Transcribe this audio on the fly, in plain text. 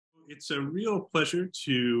It's a real pleasure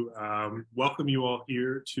to welcome you all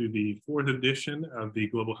here to the fourth edition of the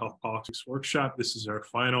Global Health Politics Workshop. This is our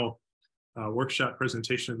final workshop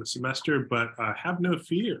presentation of the semester, but have no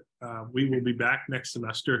fear. We will be back next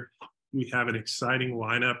semester. We have an exciting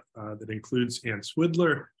lineup that includes Ann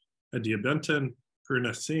Swidler, Adia Benton,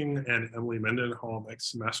 Purna Singh, and Emily Mendenhall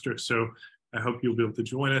next semester. So I hope you'll be able to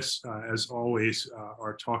join us. As always,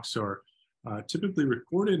 our talks are typically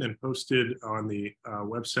recorded and posted on the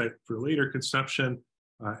website for later consumption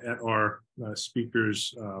at our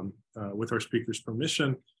speakers, with our speakers'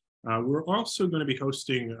 permission. We're also going to be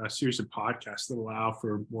hosting a series of podcasts that allow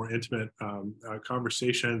for more intimate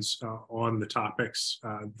conversations on the topics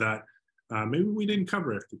that maybe we didn't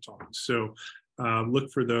cover at the talk. So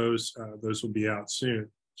look for those. Those will be out soon.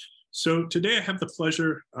 So today I have the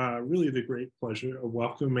pleasure, really the great pleasure of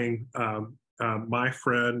welcoming my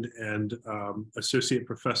friend and Associate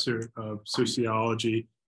Professor of Sociology,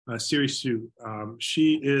 Siri Suh.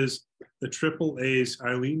 She is the AAA's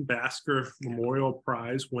Eileen Basker Memorial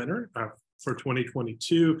Prize winner for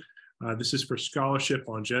 2022. This is for scholarship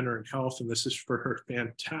on gender and health, and this is for her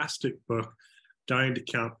fantastic book, Dying to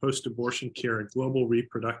Count: Post-Abortion Care and Global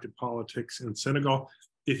Reproductive Politics in Senegal.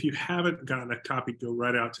 If you haven't gotten a copy, go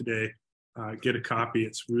right out today, get a copy.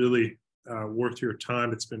 It's really worth your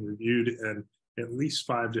time. It's been reviewed in at least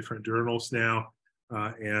 5 different journals now,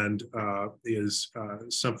 and is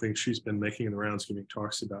something she's been making the rounds, giving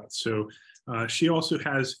talks about. So she also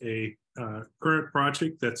has a current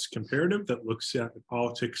project that's comparative, that looks at the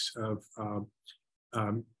politics of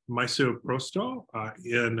misoprostol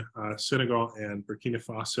in Senegal and Burkina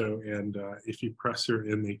Faso. And if you press her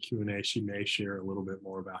in the Q&A, she may share a little bit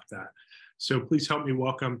more about that. So please help me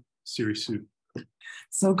welcome Siri Suh.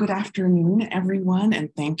 So good afternoon, everyone,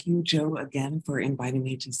 and thank you, Joe, again for inviting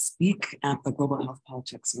me to speak at the Global Health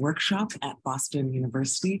Politics Workshop at Boston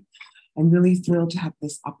University. I'm really thrilled to have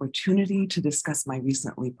this opportunity to discuss my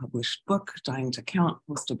recently published book, Dying to Count: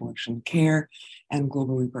 Post-Abortion Care and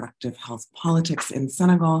Global Reproductive Health Politics in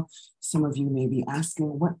Senegal. Some of you may be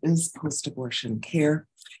asking, what is post-abortion care?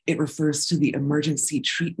 It refers to the emergency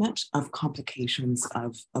treatment of complications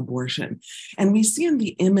of abortion. And we see in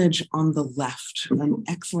the image on the left an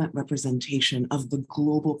excellent representation of the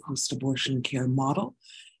global post-abortion care model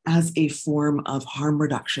as a form of harm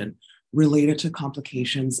reduction related to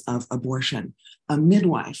complications of abortion. A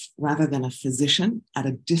midwife, rather than a physician at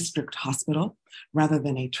a district hospital, rather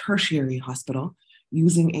than a tertiary hospital,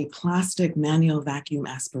 using a plastic manual vacuum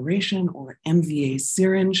aspiration or MVA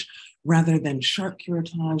syringe, rather than sharp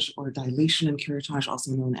curettage or dilation and curettage,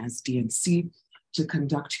 also known as DNC, to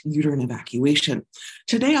conduct uterine evacuation.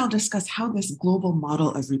 Today, I'll discuss how this global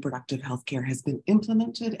model of reproductive healthcare has been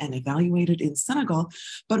implemented and evaluated in Senegal,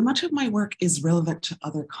 but much of my work is relevant to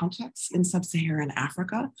other contexts in sub-Saharan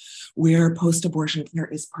Africa, where post-abortion care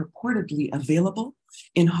is purportedly available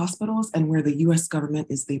in hospitals and where the US government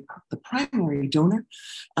is the primary donor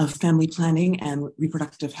of family planning and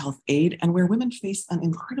reproductive health aid, and where women face an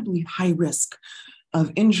incredibly high risk of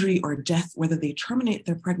injury or death, whether they terminate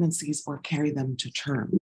their pregnancies or carry them to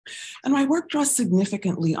term. And my work draws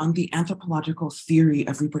significantly on the anthropological theory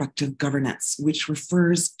of reproductive governance, which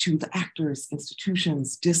refers to the actors,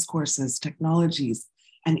 institutions, discourses, technologies,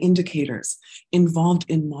 and indicators involved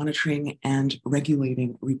in monitoring and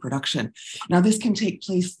regulating reproduction. Now, this can take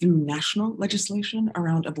place through national legislation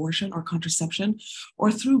around abortion or contraception,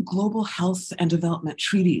 or through global health and development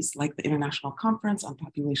treaties like the International Conference on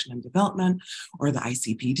Population and Development, or the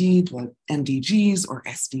ICPD, the MDGs, or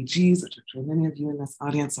SDGs, which I'm sure many of you in this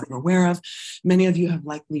audience are aware of. Many of you have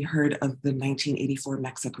likely heard of the 1984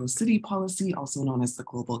 Mexico City policy, also known as the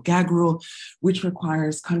Global Gag Rule, which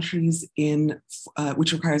requires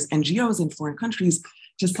requires NGOs in foreign countries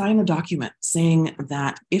to sign a document saying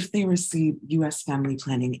that if they receive US family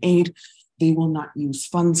planning aid, they will not use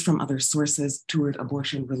funds from other sources toward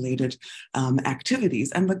abortion-related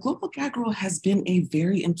activities. And the Global Gag Rule has been a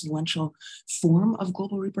very influential form of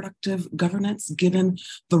global reproductive governance, given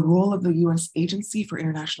the role of the US Agency for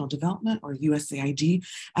International Development, or USAID,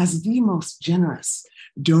 as the most generous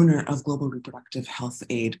donor of global reproductive health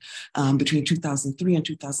aid. Between 2003 and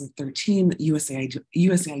 2013,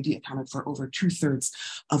 USAID accounted for over 2/3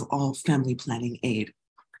 of all family planning aid.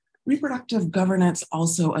 Reproductive governance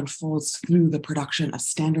also unfolds through the production of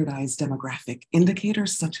standardized demographic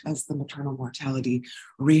indicators, such as the maternal mortality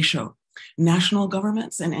ratio. National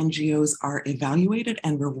governments and NGOs are evaluated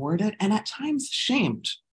and rewarded, and at times shamed,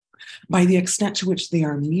 by the extent to which they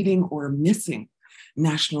are meeting or missing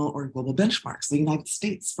national or global benchmarks. The United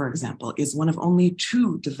States, for example, is one of only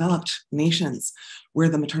 2 developed nations where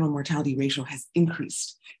the maternal mortality ratio has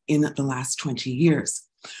increased in the last 20 years.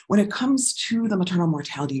 When it comes to the maternal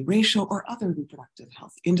mortality ratio or other reproductive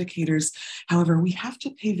health indicators, however, we have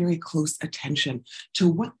to pay very close attention to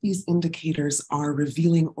what these indicators are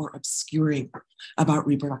revealing or obscuring about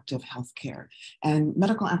reproductive health care. And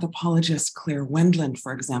medical anthropologist Claire Wendland,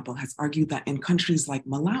 for example, has argued that in countries like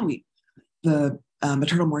Malawi, the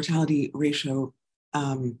maternal mortality ratio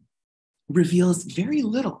reveals very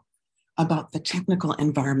little about the technical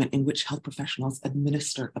environment in which health professionals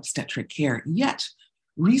administer obstetric care. Yet,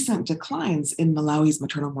 recent declines in Malawi's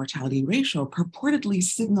maternal mortality ratio purportedly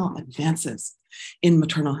signal advances in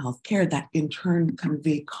maternal health care that in turn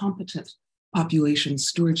convey competent population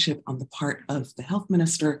stewardship on the part of the health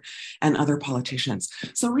minister and other politicians.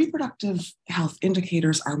 So reproductive health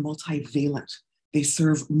indicators are multivalent. They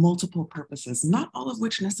serve multiple purposes, not all of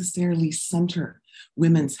which necessarily center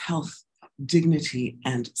women's health, dignity,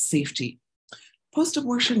 and safety.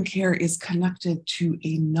 Post-abortion care is connected to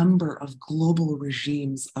a number of global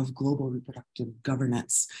regimes of global reproductive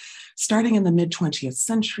governance. Starting in the mid-20th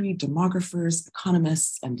century, demographers,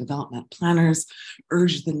 economists, and development planners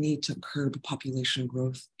urged the need to curb population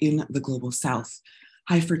growth in the global South.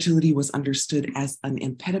 High fertility was understood as an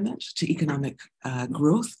impediment to economic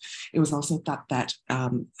growth. It was also thought that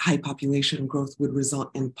high population growth would result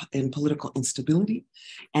in political instability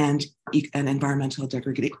and environmental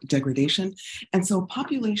degradation. And so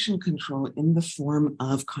population control in the form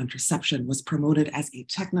of contraception was promoted as a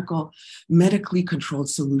technical, medically controlled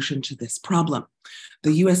solution to this problem.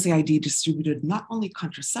 The USAID distributed not only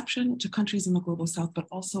contraception to countries in the global South, but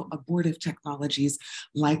also abortive technologies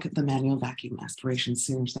like the manual vacuum aspiration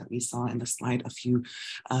syringe that we saw in the slide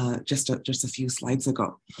just a few slides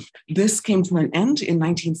ago. This came to an end in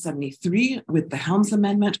 1973 with the Helms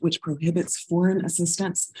Amendment, which prohibits foreign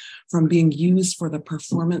assistance from being used for the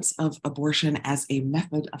performance of abortion as a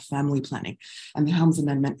method of family planning. And the Helms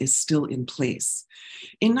Amendment is still in place.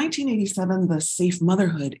 In 1987, the Safe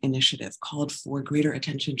Motherhood Initiative called for greater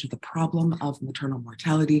attention to the problem of maternal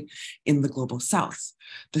mortality in the global South.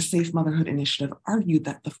 The Safe Motherhood Initiative argued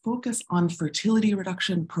that the focus on fertility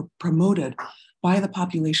reduction promoted by the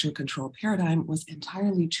population control paradigm was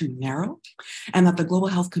entirely too narrow, and that the global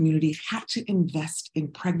health community had to invest in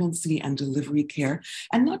pregnancy and delivery care,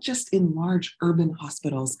 and not just in large urban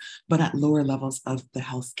hospitals, but at lower levels of the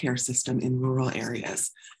healthcare system in rural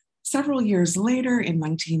areas. Several years later, in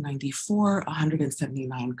 1994,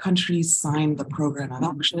 179 countries signed the Program of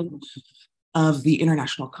Action of the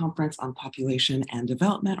International Conference on Population and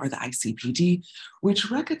Development, or the ICPD,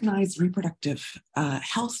 which recognized reproductive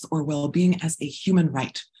health or well-being as a human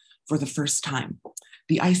right for the first time.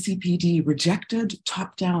 The ICPD rejected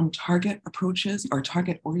top-down target approaches or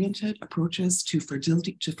target-oriented approaches to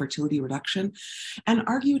fertility reduction, and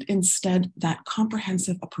argued instead that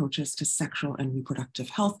comprehensive approaches to sexual and reproductive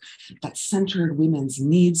health that centered women's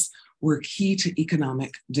needs were key to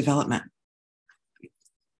economic development.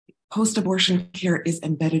 Post-abortion care is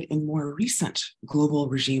embedded in more recent global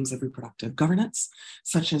regimes of reproductive governance,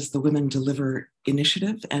 such as the Women Deliver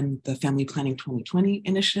Initiative and the Family Planning 2020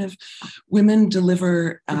 Initiative. Women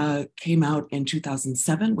Deliver came out in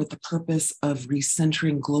 2007 with the purpose of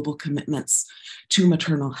recentering global commitments to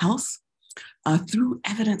maternal health through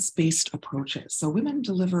evidence-based approaches. So Women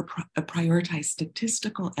Deliver prioritize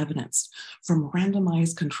statistical evidence from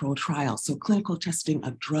randomized controlled trials, so clinical testing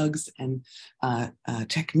of drugs and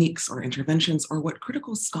techniques or interventions, or what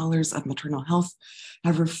critical scholars of maternal health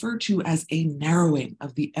have referred to as a narrowing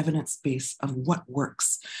of the evidence base of what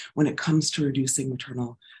works when it comes to reducing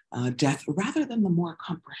maternal death, rather than the more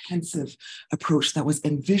comprehensive approach that was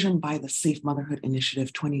envisioned by the Safe Motherhood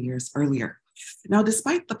Initiative 20 years earlier. Now,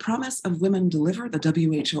 despite the promise of Women Deliver, the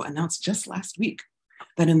WHO announced just last week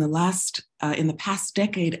that in the past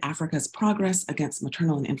decade, Africa's progress against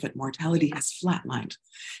maternal and infant mortality has flatlined,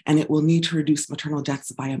 and it will need to reduce maternal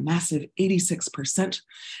deaths by a massive 86%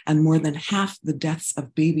 and more than half the deaths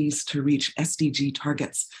of babies to reach SDG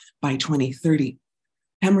targets by 2030.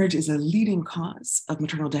 Hemorrhage is a leading cause of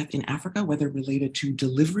maternal death in Africa, whether related to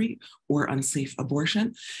delivery or unsafe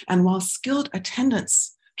abortion. And while skilled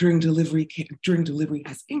attendance during delivery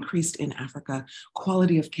has increased in Africa,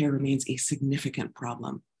 quality of care remains a significant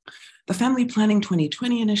problem. The Family Planning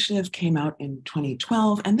 2020 initiative came out in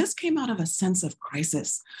 2012, and this came out of a sense of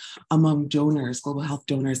crisis among donors, global health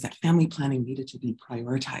donors, that family planning needed to be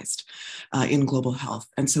prioritized in global health.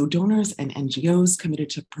 And so donors and NGOs committed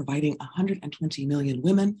to providing 120 million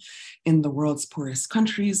women in the world's poorest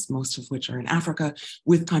countries, most of which are in Africa,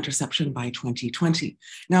 with contraception by 2020.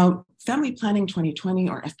 Now, Family Planning 2020,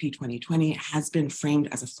 or FP 2020, has been framed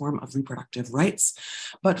as a form of reproductive rights,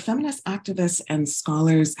 but feminist activists and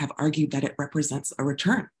scholars have argued argued that it represents a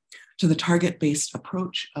return to the target-based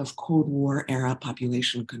approach of Cold War era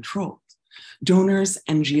population control. Donors,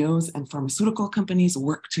 NGOs, and pharmaceutical companies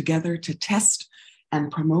work together to test and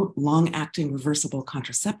promote long-acting reversible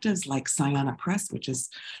contraceptives like Cyanopress, which is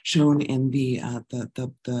shown in the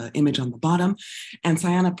image on the bottom. And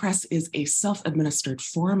Cyanopress is a self-administered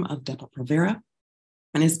form of Depo-Provera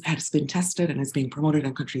and has been tested and is being promoted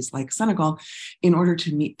in countries like Senegal in order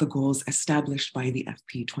to meet the goals established by the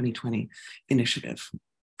FP 2020 initiative.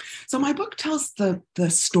 So my book tells the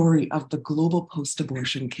story of the global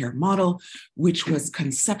post-abortion care model, which was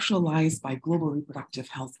conceptualized by global reproductive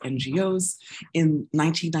health NGOs in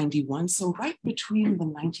 1991. So right between the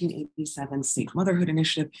 1987 Safe Motherhood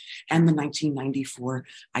Initiative and the 1994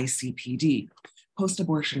 ICPD.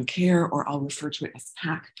 Post-abortion care, or I'll refer to it as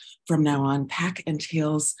PAC from now on. PAC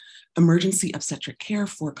entails emergency obstetric care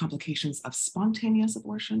for complications of spontaneous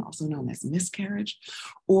abortion, also known as miscarriage,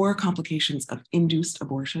 or complications of induced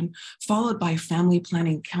abortion, followed by family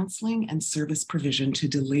planning counseling and service provision to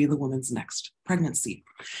delay the woman's next pregnancy.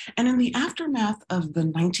 And in the aftermath of the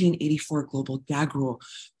 1984 global gag rule,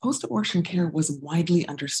 post-abortion care was widely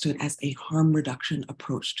understood as a harm reduction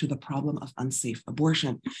approach to the problem of unsafe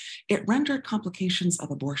abortion. It rendered complications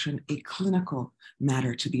of abortion a clinical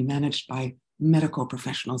matter to be managed by medical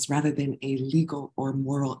professionals rather than a legal or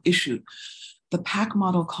moral issue. The PAC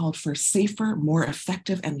model called for safer, more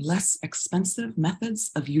effective, and less expensive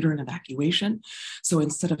methods of uterine evacuation. So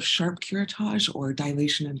instead of sharp curettage or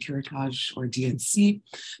dilation and curettage or DNC,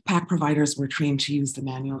 PAC providers were trained to use the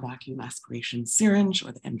manual vacuum aspiration syringe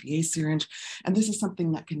or the MVA syringe. And this is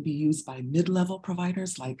something that can be used by mid-level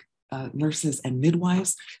providers like nurses and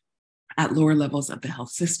midwives at lower levels of the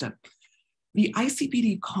health system. The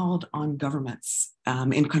ICPD called on governments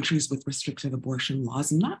in countries with restrictive abortion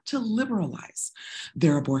laws not to liberalize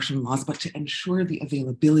their abortion laws, but to ensure the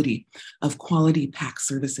availability of quality PAC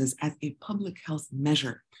services as a public health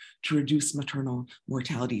measure to reduce maternal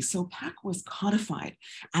mortality. So PAC was codified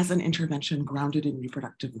as an intervention grounded in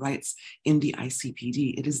reproductive rights in the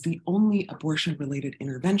ICPD. It is the only abortion-related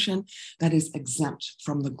intervention that is exempt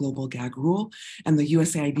from the global gag rule, and the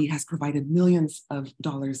USAID has provided millions of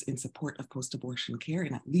dollars in support of post-abortion care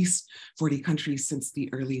in at least 40 countries since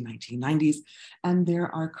the early 1990s, and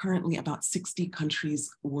there are currently about 60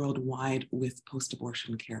 countries worldwide with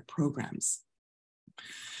post-abortion care programs.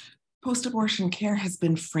 Post-abortion care has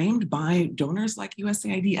been framed by donors like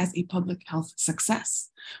USAID as a public health success.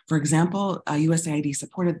 For example, USAID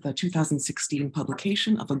supported the 2016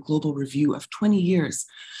 publication of a global review of 20 years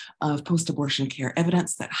of post-abortion care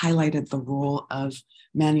evidence that highlighted the role of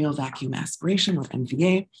manual vacuum aspiration, or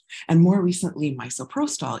MVA, and more recently,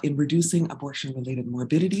 misoprostol in reducing abortion-related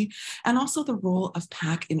morbidity, and also the role of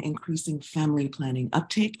PAC in increasing family planning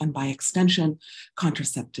uptake and, by extension,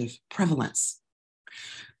 contraceptive prevalence.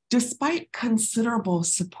 Despite considerable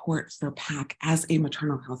support for PAC as a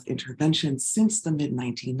maternal health intervention since the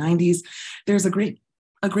mid-1990s, there's a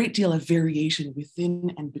great deal of variation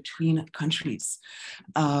within and between countries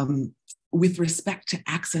with respect to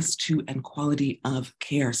access to and quality of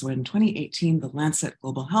care. So in 2018, the Lancet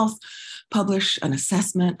Global Health published an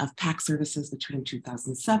assessment of PAC services between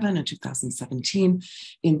 2007 and 2017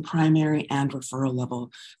 in primary and referral level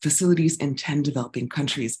facilities in 10 developing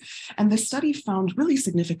countries. And the study found really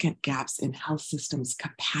significant gaps in health systems'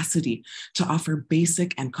 capacity to offer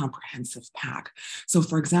basic and comprehensive PAC. So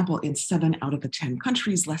for example, in 7 out of the 10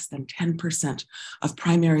 countries, less than 10% of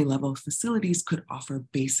primary level facilities could offer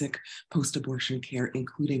basic post-abortion care,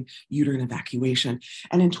 including uterine evacuation.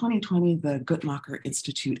 And in 2020, the Guttmacher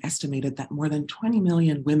Institute estimated that more than 20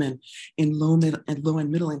 million women in low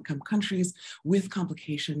and middle income countries with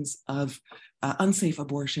complications of unsafe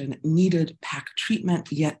abortion needed PAC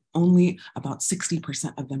treatment, yet only about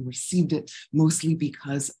 60% of them received it, mostly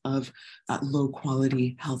because of low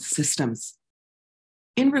quality health systems.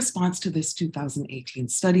 In response to this 2018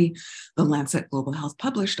 study, the Lancet Global Health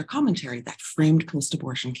published a commentary that framed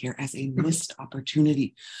post-abortion care as a missed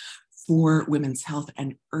opportunity for women's health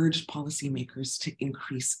and urged policymakers to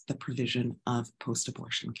increase the provision of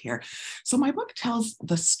post-abortion care. So my book tells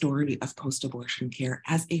the story of post-abortion care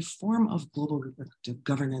as a form of global reproductive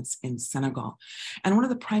governance in Senegal. And one of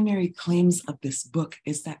the primary claims of this book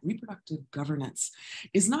is that reproductive governance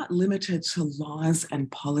is not limited to laws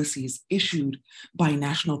and policies issued by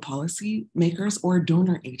national policy makers or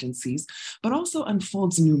donor agencies, but also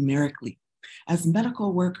unfolds numerically as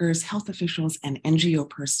medical workers, health officials, and NGO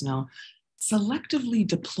personnel selectively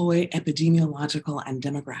deploy epidemiological and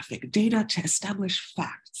demographic data to establish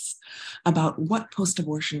facts about what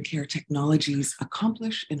post-abortion care technologies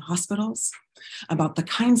accomplish in hospitals, about the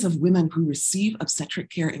kinds of women who receive obstetric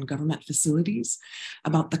care in government facilities,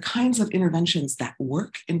 about the kinds of interventions that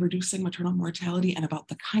work in reducing maternal mortality, and about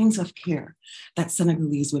the kinds of care that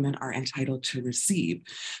Senegalese women are entitled to receive.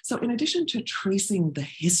 So in addition to tracing the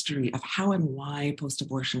history of how and why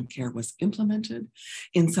post-abortion care was implemented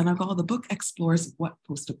in Senegal, the book explores what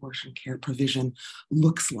post-abortion care provision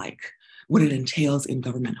looks like, what it entails in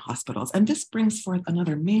government hospitals. And this brings forth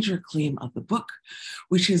another major claim of the book,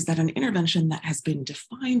 which is that an intervention that has been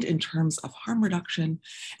defined in terms of harm reduction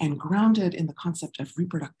and grounded in the concept of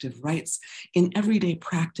reproductive rights in everyday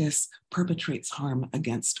practice perpetrates harm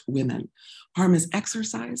against women. Harm is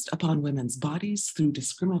exercised upon women's bodies through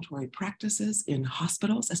discriminatory practices in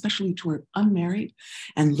hospitals, especially toward unmarried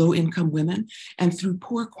and low-income women, and through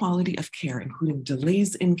poor quality of care, including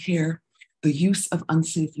delays in care, the use of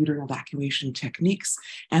unsafe uterine evacuation techniques,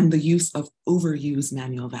 and the use of overused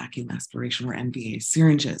manual vacuum aspiration or MVA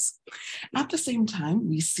syringes. At the same time,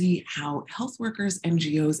 we see how health workers,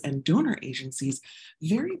 NGOs, and donor agencies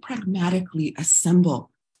very pragmatically assemble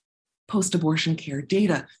post-abortion care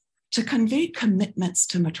data to convey commitments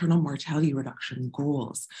to maternal mortality reduction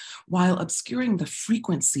goals, while obscuring the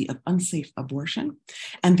frequency of unsafe abortion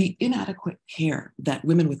and the inadequate care that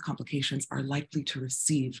women with complications are likely to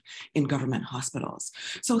receive in government hospitals.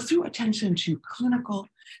 So through attention to clinical,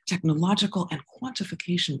 technological, and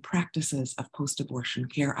quantification practices of post-abortion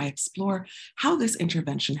care, I explore how this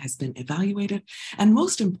intervention has been evaluated, and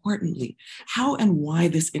most importantly, how and why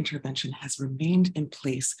this intervention has remained in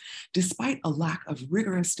place despite a lack of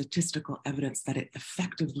rigorous statistical evidence that it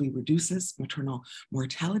effectively reduces maternal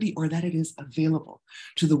mortality or that it is available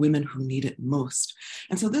to the women who need it most.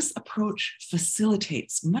 And so this approach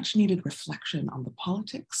facilitates much needed reflection on the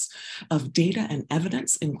politics of data and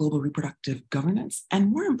evidence in global reproductive governance,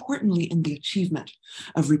 and more importantly, in the achievement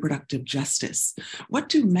of reproductive justice. What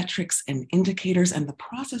do metrics and indicators and the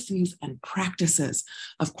processes and practices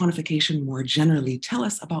of quantification more generally tell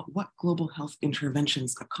us about what global health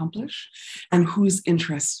interventions accomplish and whose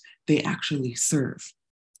interests they actually serve?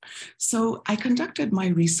 So I conducted my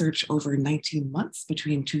research over 19 months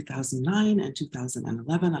between 2009 and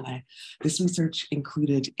 2011, and this research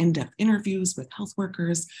included in-depth interviews with health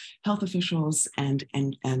workers, health officials, and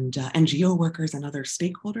NGO workers and other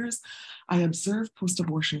stakeholders. I observed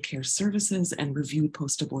post-abortion care services and reviewed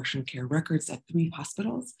post-abortion care records at 3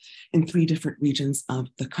 hospitals in 3 different regions of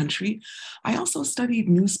the country. I also studied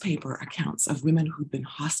newspaper accounts of women who'd been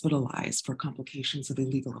hospitalized for complications of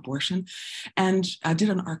illegal abortion, and did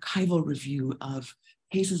an archival review of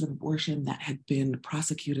cases of abortion that had been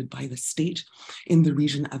prosecuted by the state in the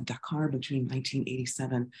region of Dakar between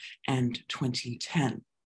 1987 and 2010.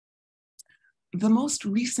 The most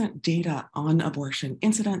recent data on abortion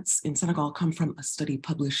incidents in Senegal come from a study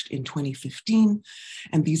published in 2015,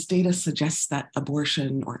 and these data suggest that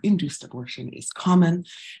abortion or induced abortion is common,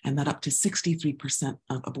 and that up to 63%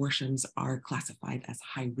 of abortions are classified as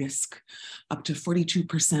high risk. Up to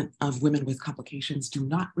 42% of women with complications do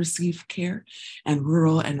not receive care, and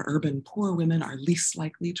rural and urban poor women are least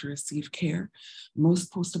likely to receive care.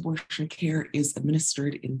 Most post-abortion care is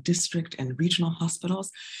administered in district and regional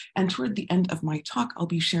hospitals, and toward the end of my talk, I'll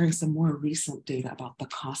be sharing some more recent data about the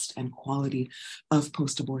cost and quality of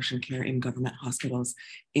post-abortion care in government hospitals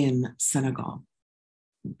in Senegal.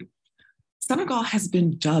 Senegal has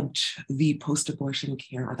been dubbed the post-abortion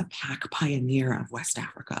care or the PAC pioneer of West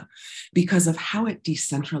Africa because of how it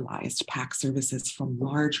decentralized PAC services from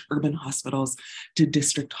large urban hospitals to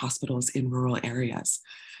district hospitals in rural areas.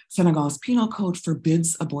 Senegal's penal code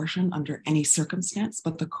forbids abortion under any circumstance,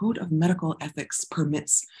 but the Code of Medical Ethics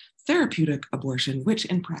permits therapeutic abortion, which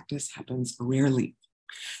in practice happens rarely.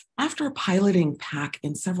 After piloting PAC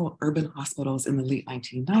in several urban hospitals in the late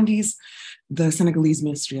 1990s, the Senegalese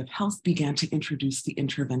Ministry of Health began to introduce the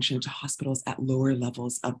intervention to hospitals at lower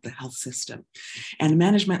levels of the health system. And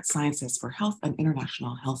Management Sciences for Health, an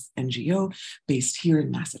international health NGO based here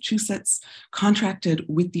in Massachusetts, contracted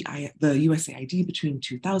with the USAID between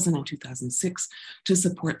 2000 and 2006 to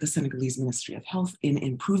support the Senegalese Ministry of Health in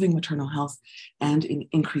improving maternal health and in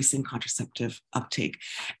increasing contraceptive uptake.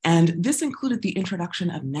 And this included the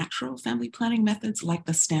introduction of natural family planning methods like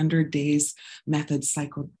the standard days method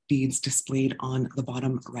cycle beads displayed on the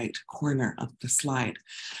bottom right corner of the slide.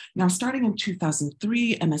 Now, starting in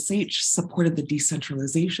 2003, MSH supported the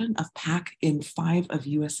decentralization of PAC in 5 of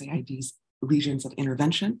USAID's regions of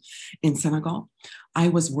intervention in Senegal. I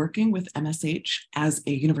was working with MSH as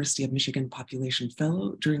a University of Michigan population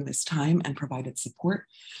fellow during this time and provided support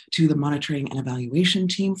to the monitoring and evaluation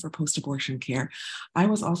team for post-abortion care. I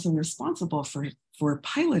was also responsible for for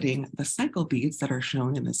piloting the cycle beads that are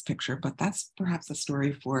shown in this picture, but that's perhaps a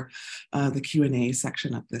story for the Q&A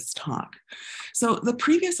section of this talk. So the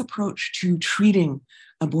previous approach to treating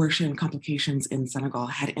abortion complications in Senegal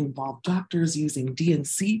had involved doctors using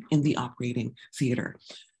D&C in the operating theater.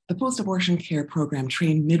 The post-abortion care program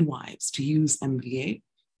trained midwives to use MVA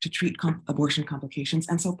to treat abortion complications.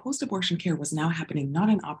 And so post-abortion care was now happening not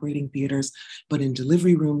in operating theaters, but in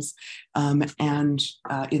delivery rooms and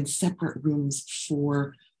in separate rooms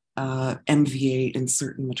for MVA in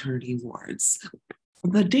certain maternity wards.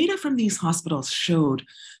 The data from these hospitals showed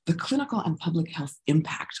the clinical and public health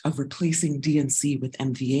impact of replacing D&C with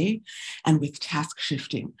MVA and with task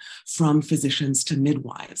shifting from physicians to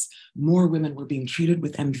midwives. More women were being treated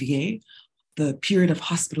with MVA. The period of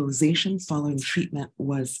hospitalization following treatment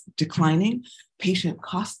was declining. Patient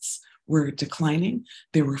costs were declining.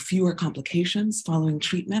 There were fewer complications following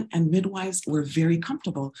treatment, and midwives were very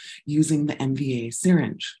comfortable using the MVA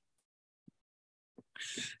syringe.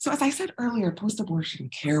 So as I said earlier, post-abortion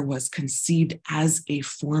care was conceived as a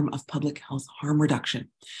form of public health harm reduction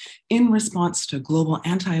in response to global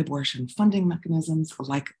anti-abortion funding mechanisms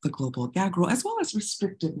like the global gag rule, as well as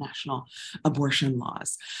restrictive national abortion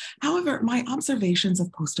laws. However, my observations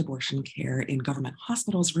of post-abortion care in government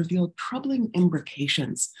hospitals revealed troubling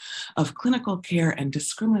imbrications of clinical care and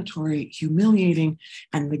discriminatory, humiliating,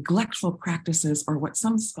 and neglectful practices, or what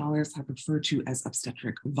some scholars have referred to as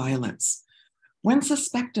obstetric violence. When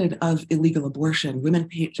suspected of illegal abortion,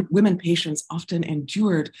 women patients often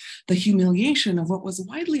endured the humiliation of what was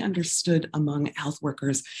widely understood among health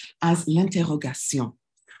workers as l'interrogation,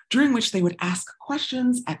 during which they would ask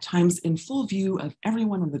questions, at times in full view of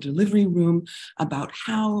everyone in the delivery room, about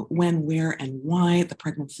how, when, where, and why the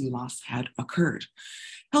pregnancy loss had occurred.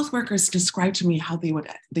 Health workers described to me how they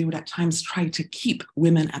would at times try to keep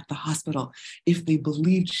women at the hospital if they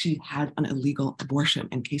believed she had an illegal abortion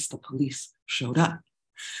in case the police showed up.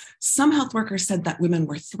 Some health workers said that women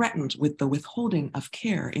were threatened with the withholding of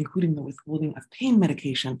care, including the withholding of pain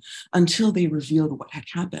medication, until they revealed what had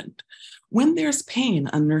happened. When there's pain,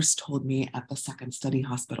 a nurse told me at the second study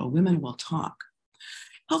hospital, women will talk.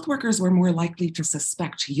 Health workers were more likely to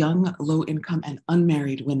suspect young, low-income, and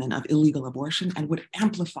unmarried women of illegal abortion and would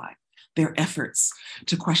amplify their efforts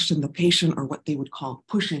to question the patient, or what they would call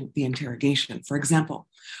pushing the interrogation. For example,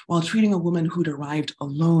 while treating a woman who'd arrived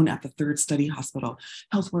alone at the third study hospital,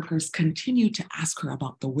 health workers continued to ask her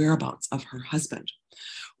about the whereabouts of her husband.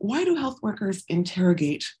 Why do health workers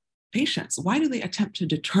interrogate patients? Why do they attempt to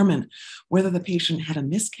determine whether the patient had a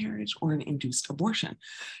miscarriage or an induced abortion?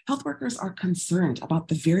 Health workers are concerned about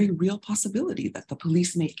the very real possibility that the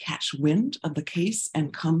police may catch wind of the case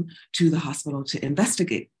and come to the hospital to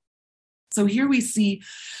investigate. So here we see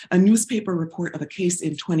a newspaper report of a case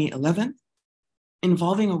in 2011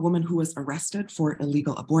 involving a woman who was arrested for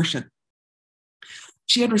illegal abortion.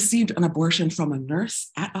 She had received an abortion from a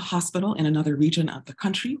nurse at a hospital in another region of the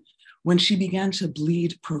country. When she began to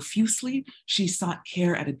bleed profusely, she sought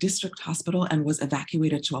care at a district hospital and was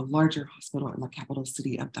evacuated to a larger hospital in the capital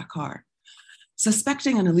city of Dakar.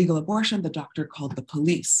 Suspecting an illegal abortion, the doctor called the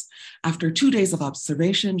police. After 2 days of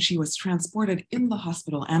observation, she was transported in the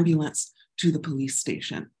hospital ambulance to the police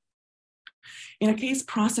station. In a case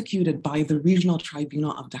prosecuted by the Regional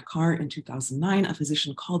Tribunal of Dakar in 2009, a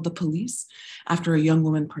physician called the police after a young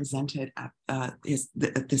woman presented at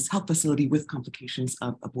this health facility with complications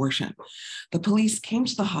of abortion. The police came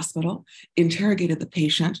to the hospital, interrogated the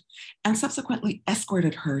patient, and subsequently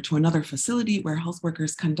escorted her to another facility where health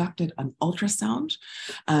workers conducted an ultrasound.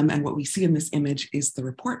 And what we see in this image is the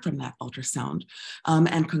report from that ultrasound,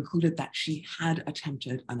 and concluded that she had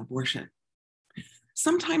attempted an abortion.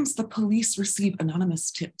 Sometimes the police receive anonymous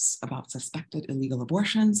tips about suspected illegal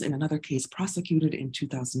abortions. In another case prosecuted in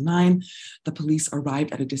 2009, the police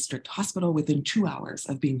arrived at a district hospital within 2 hours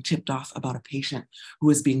of being tipped off about a patient who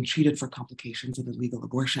was being treated for complications of illegal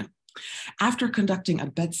abortion. After conducting a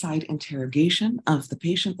bedside interrogation of the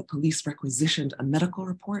patient, the police requisitioned a medical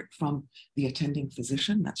report from the attending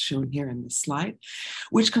physician, that's shown here in this slide,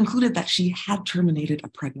 which concluded that she had terminated a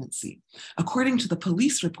pregnancy. According to the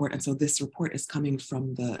police report, and so this report is coming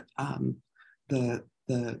from the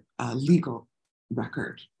legal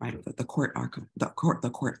record, right? The court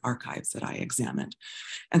archives that I examined.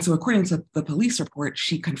 And so according to the police report,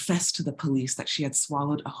 she confessed to the police that she had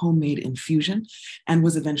swallowed a homemade infusion and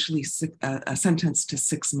was eventually sentenced to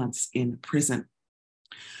 6 months in prison.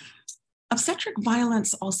 Obstetric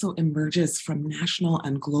violence also emerges from national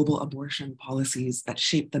and global abortion policies that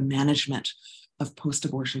shape the management of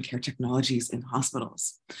post-abortion care technologies in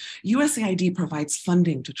hospitals. USAID provides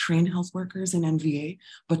funding to train health workers in MVA,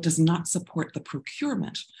 but does not support the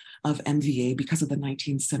procurement of MVA because of the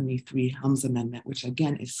 1973 Helms Amendment, which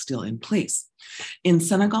again is still in place. In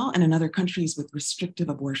Senegal and in other countries with restrictive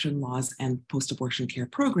abortion laws and post-abortion care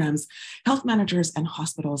programs, health managers and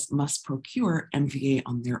hospitals must procure MVA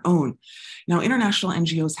on their own. Now, international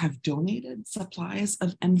NGOs have donated supplies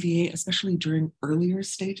of MVA, especially during earlier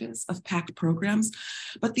stages of PACT programs,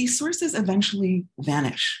 but these sources eventually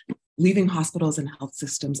vanish, leaving hospitals and health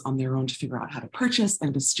systems on their own to figure out how to purchase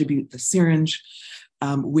and distribute the syringe,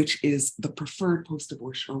 which is the preferred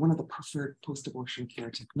post-abortion, or one of the preferred post-abortion care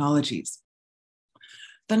technologies.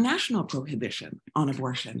 The national prohibition on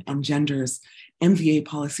abortion engenders MVA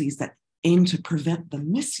policies that aim to prevent the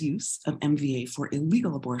misuse of MVA for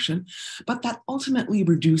illegal abortion, but that ultimately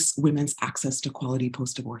reduce women's access to quality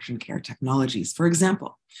post-abortion care technologies. For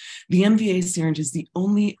example, the MVA syringe is the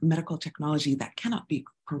only medical technology that cannot be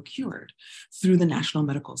procured through the National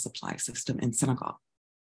Medical Supply System in Senegal.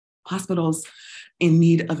 Hospitals in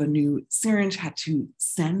need of a new syringe had to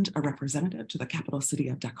send a representative to the capital city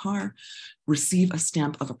of Dakar, receive a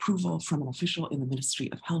stamp of approval from an official in the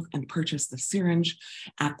Ministry of Health, and purchase the syringe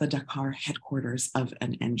at the Dakar headquarters of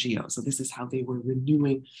an NGO. So this is how they were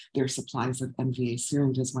renewing their supplies of MVA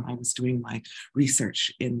syringes when I was doing my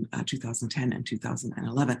research in 2010 and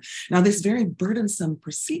 2011. Now, this very burdensome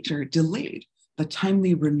procedure delayed the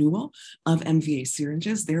timely renewal of MVA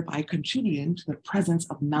syringes, thereby contributing to the presence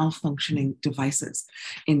of malfunctioning devices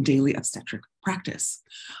in daily obstetric practice.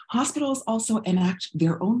 Hospitals also enact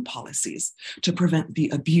their own policies to prevent the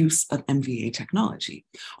abuse of MVA technology.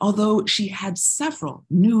 Although she had several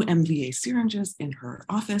new MVA syringes in her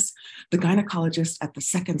office, the gynecologist at the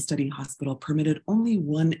second study hospital permitted only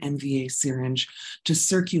one MVA syringe to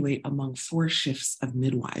circulate among 4 shifts of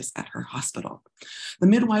midwives at her hospital. The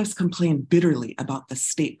midwives complained bitterly about the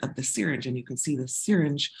state of the syringe, and you can see the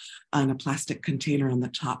syringe in a plastic container on the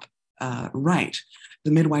top right.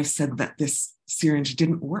 The midwife said that this syringe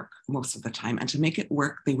didn't work most of the time, and to make it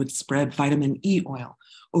work, they would spread vitamin E oil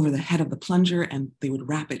over the head of the plunger, and they would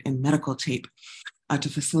wrap it in medical tape to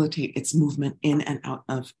facilitate its movement in and out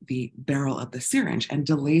of the barrel of the syringe. And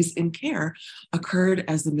delays in care occurred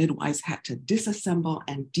as the midwives had to disassemble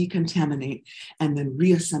and decontaminate and then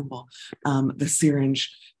reassemble the syringe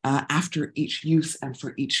after each use and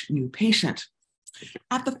for each new patient.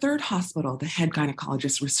 At the third hospital, the head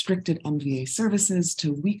gynecologist restricted MVA services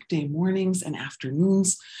to weekday mornings and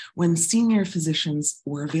afternoons when senior physicians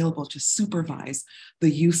were available to supervise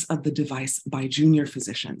the use of the device by junior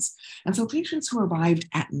physicians. And so patients who arrived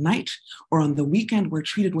at night or on the weekend were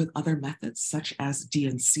treated with other methods such as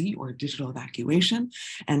DNC, or digital evacuation.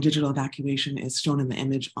 And digital evacuation is shown in the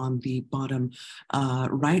image on the bottom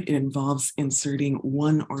right. It involves inserting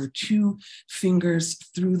 1 or 2 fingers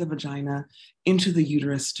through the vagina into the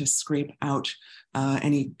uterus to scrape out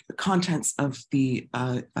any contents of the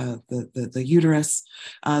uterus.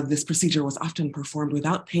 This procedure was often performed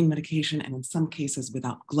without pain medication and in some cases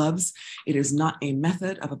without gloves. It is not a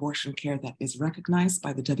method of abortion care that is recognized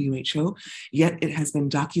by the WHO, yet it has been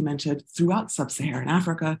documented throughout sub-Saharan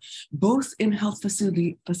Africa, both in health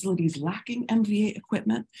facilities lacking MVA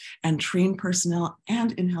equipment and trained personnel,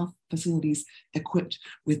 and in health facilities equipped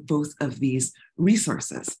with both of these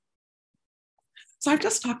resources. So I've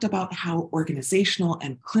just talked about how organizational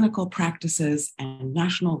and clinical practices and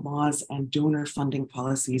national laws and donor funding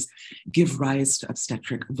policies give rise to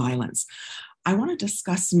obstetric violence. I want to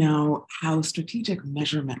discuss now how strategic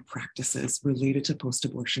measurement practices related to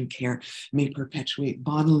post-abortion care may perpetuate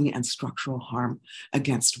bodily and structural harm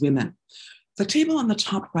against women. The table on the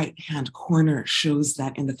top right-hand corner shows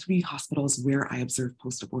that in the 3 hospitals where I observed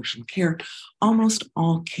post-abortion care, almost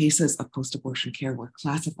all cases of post-abortion care were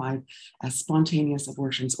classified as spontaneous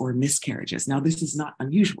abortions or miscarriages. Now, this is not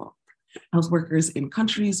unusual. Health workers in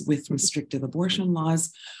countries with restrictive abortion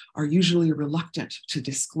laws are usually reluctant to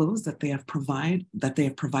disclose that they have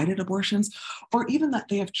provided abortions, or even that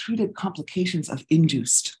they have treated complications of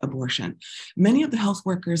induced abortion. Many of the health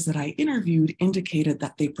workers that I interviewed indicated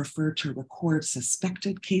that they prefer to record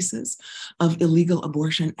suspected cases of illegal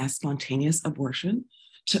abortion as spontaneous abortion,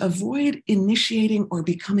 to avoid initiating or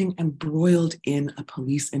becoming embroiled in a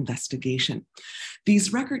police investigation.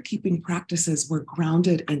 These record-keeping practices were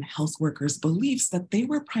grounded in health workers' beliefs that they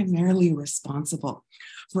were primarily responsible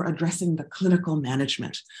for addressing the clinical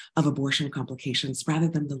management of abortion complications rather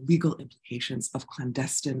than the legal implications of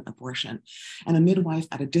clandestine abortion. And a midwife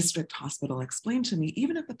at a district hospital explained to me,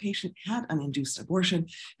 even if the patient had an induced abortion,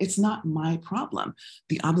 it's not my problem.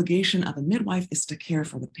 The obligation of a midwife is to care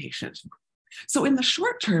for the patient. So in the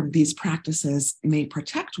short term, these practices may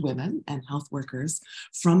protect women and health workers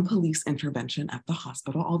from police intervention at the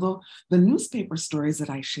hospital, although the newspaper stories that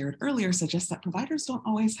I shared earlier suggest that providers don't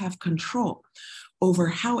always have control over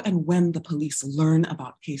how and when the police learn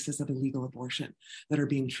about cases of illegal abortion that are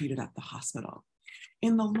being treated at the hospital.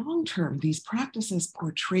 In the long term, these practices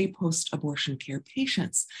portray post-abortion care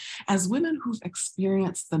patients as women who've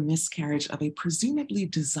experienced the miscarriage of a presumably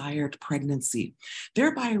desired pregnancy,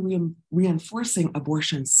 thereby reinforcing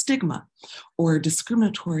abortion stigma or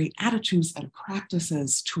discriminatory attitudes and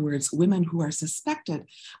practices towards women who are suspected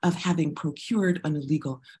of having procured an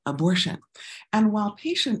illegal abortion. And while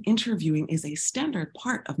patient interviewing is a standard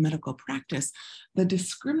part of medical practice, the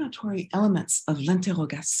discriminatory elements of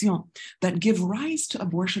l'interrogation that give rise to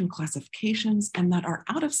abortion classifications and that are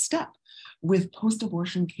out of step with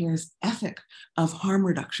post-abortion care's ethic of harm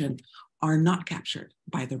reduction are not captured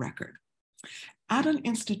by the record. At an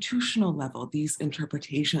institutional level, these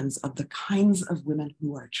interpretations of the kinds of women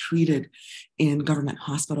who are treated in government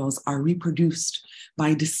hospitals are reproduced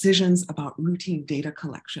by decisions about routine data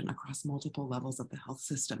collection across multiple levels of the health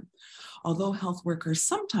system. Although health workers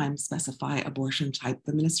sometimes specify abortion type,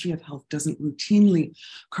 the Ministry of Health doesn't routinely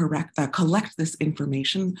collect this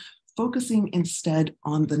information, focusing instead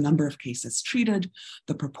on the number of cases treated,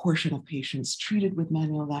 the proportion of patients treated with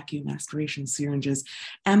manual vacuum aspiration syringes,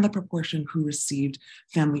 and the proportion who received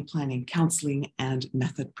family planning counseling and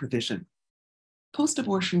method provision.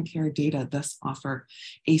 Post-abortion care data thus offer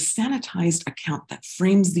a sanitized account that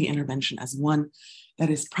frames the intervention as one that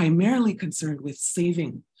is primarily concerned with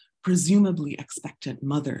saving presumably expectant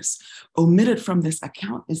mothers. Omitted from this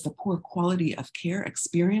account is the poor quality of care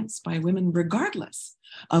experienced by women regardless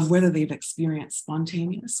of whether they've experienced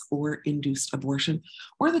spontaneous or induced abortion,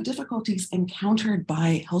 or the difficulties encountered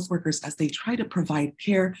by health workers as they try to provide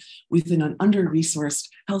care within an under-resourced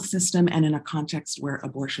health system and in a context where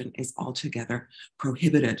abortion is altogether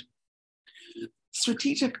prohibited.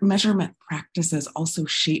 Strategic measurement practices also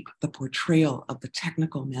shape the portrayal of the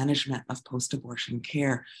technical management of post-abortion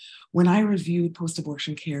care. When I reviewed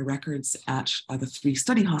post-abortion care records at the 3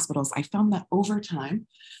 study hospitals, I found that over time,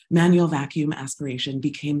 manual vacuum aspiration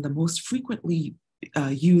became the most frequently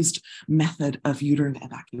used method of uterine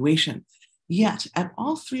evacuation. Yet, at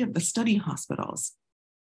all 3 of the study hospitals,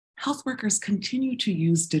 health workers continue to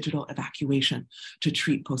use digital evacuation to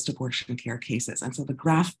treat post-abortion care cases. And so the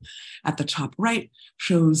graph at the top right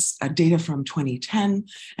shows data from 2010,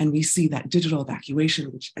 and we see that digital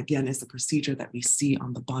evacuation, which again is the procedure that we see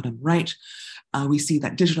on the bottom right, we see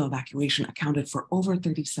that digital evacuation accounted for over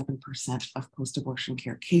 37% of post-abortion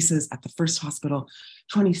care cases at the first hospital,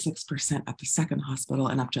 26% at the second hospital,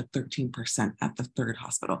 and up to 13% at the third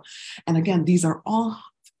hospital. And again, these are all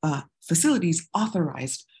facilities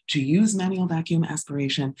authorized to use manual vacuum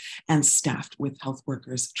aspiration and staffed with health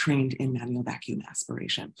workers trained in manual vacuum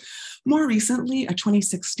aspiration. More recently, a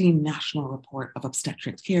 2016 National Report of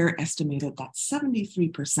Obstetric Care estimated that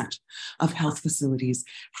 73% of health facilities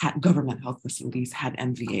government health facilities had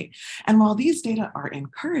MVA. And while these data are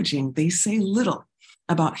encouraging, they say little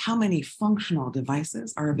about how many functional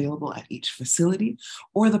devices are available at each facility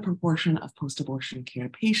or the proportion of post-abortion care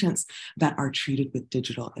patients that are treated with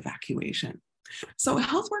digital evacuation. So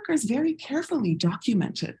health workers very carefully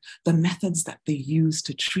documented the methods that they use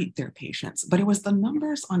to treat their patients, but it was the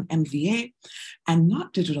numbers on MVA and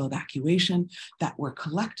not digital evacuation that were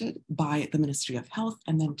collected by the Ministry of Health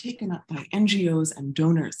and then taken up by NGOs and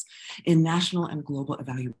donors in national and global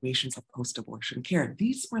evaluations of post-abortion care.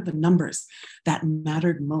 These were the numbers that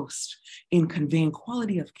mattered most in conveying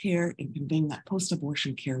quality of care, in conveying that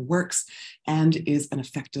post-abortion care works and is an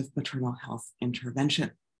effective maternal health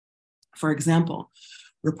intervention. For example,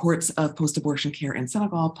 reports of post-abortion care in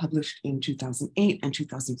Senegal published in 2008 and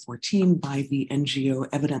 2014 by the NGO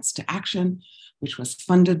Evidence to Action, which was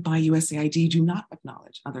funded by USAID, do not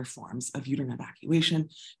acknowledge other forms of uterine evacuation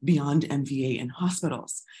beyond MVA in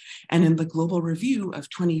hospitals. And in the global review of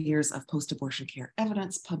 20 years of post-abortion care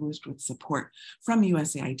evidence published with support from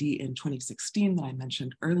USAID in 2016 that I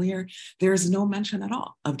mentioned earlier, there is no mention at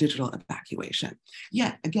all of digital evacuation.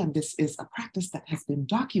 Yet, again, this is a practice that has been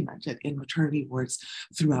documented in maternity wards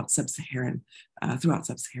throughout sub-Saharan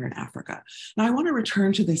Africa. Now, I want to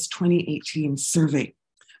return to this 2018 survey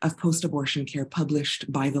of post-abortion care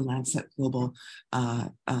published by the Lancet Global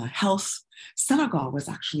Health. Senegal was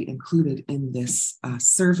actually included in this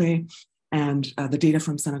survey. And the data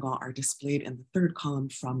from Senegal are displayed in the third column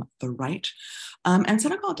from the right. And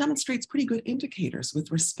Senegal demonstrates pretty good indicators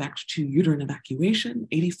with respect to uterine evacuation.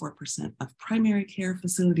 84% of primary care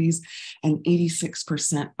facilities and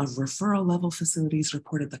 86% of referral level facilities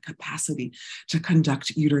reported the capacity to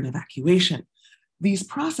conduct uterine evacuation. These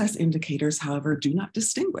process indicators, however, do not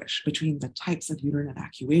distinguish between the types of uterine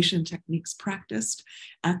evacuation techniques practiced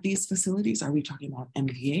at these facilities. Are we talking about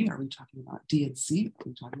MVA? Are we talking about DNC? Are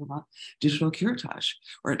we talking about digital curettage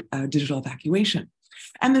or digital evacuation?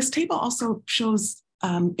 And this table also shows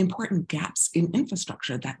important gaps in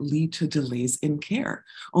infrastructure that lead to delays in care.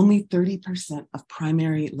 Only 30% of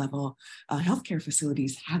primary level healthcare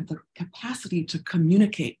facilities had the capacity to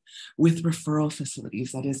communicate with referral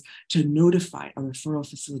facilities, that is, to notify a referral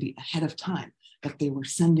facility ahead of time that they were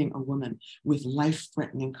sending a woman with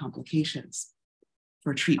life-threatening complications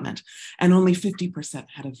for treatment. And only 50%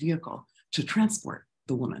 had a vehicle to transport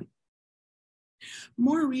the woman.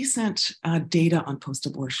 More recent data on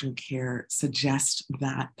post-abortion care suggest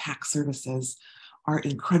that PAC services are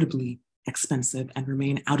incredibly expensive and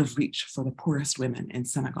remain out of reach for the poorest women in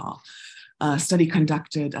Senegal. A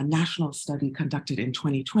national study conducted in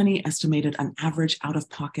 2020 estimated an average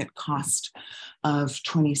out-of-pocket cost of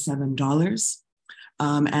 $27.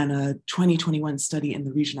 And a 2021 study in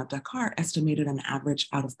the region of Dakar estimated an average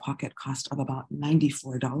out-of-pocket cost of about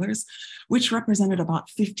 $94, which represented about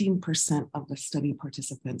 15% of the study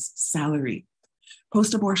participants' salary.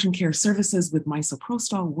 Post-abortion care services with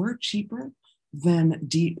misoprostol were cheaper than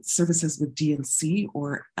services with DNC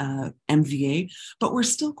or MVA, but were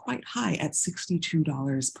still quite high at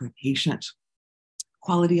 $62 per patient.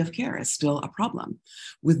 Quality of care is still a problem,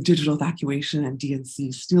 with digital evacuation and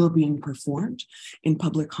DNC still being performed in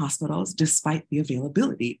public hospitals despite the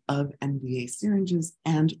availability of MVA syringes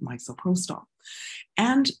and misoprostol.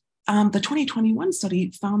 And the 2021 study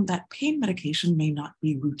found that pain medication may not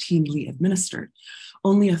be routinely administered.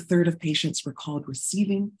 Only a third of patients recalled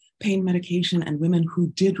receiving pain medication, and women who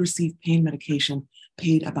did receive pain medication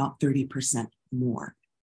paid about 30% more.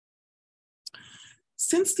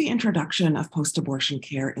 Since the introduction of post-abortion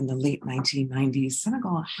care in the late 1990s,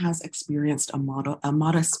 Senegal has experienced a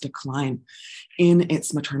modest decline in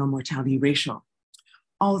its maternal mortality ratio.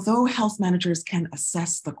 Although health managers can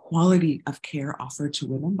assess the quality of care offered to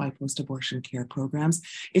women by post-abortion care programs,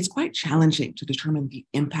 it's quite challenging to determine the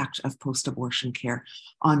impact of post-abortion care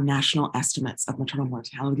on national estimates of maternal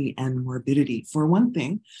mortality and morbidity. For one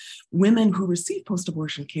thing, women who receive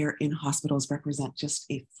post-abortion care in hospitals represent just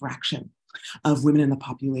a fraction of women in the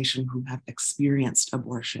population who have experienced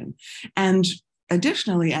abortion. And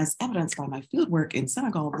additionally, as evidenced by my fieldwork in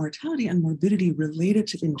Senegal, mortality and morbidity related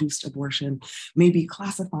to induced abortion may be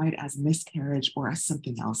classified as miscarriage or as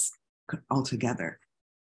something else altogether.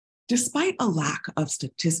 Despite a lack of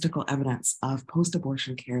statistical evidence of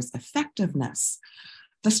post-abortion care's effectiveness,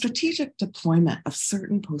 the strategic deployment of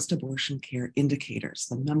certain post-abortion care indicators,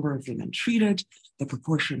 the number of women treated, the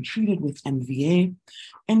proportion treated with MVA,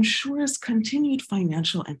 ensures continued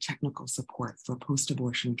financial and technical support for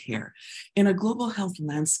post-abortion care in a global health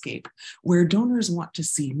landscape where donors want to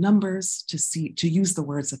see numbers, to use the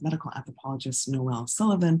words of medical anthropologist Noel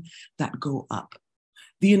Sullivan, that go up.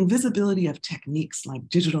 The invisibility of techniques like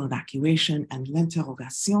digital evacuation and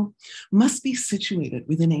l'interrogation must be situated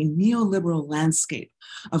within a neoliberal landscape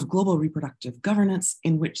of global reproductive governance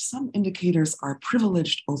in which some indicators are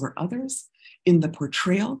privileged over others in the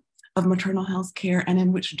portrayal of maternal health care, and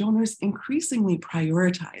in which donors increasingly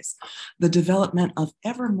prioritize the development of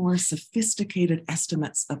ever more sophisticated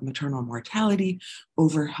estimates of maternal mortality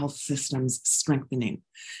over health systems strengthening.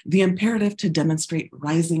 The imperative to demonstrate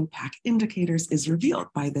rising PAC indicators is revealed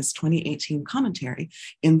by this 2018 commentary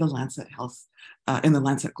in the Lancet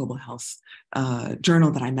Global Health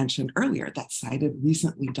journal that I mentioned earlier, that cited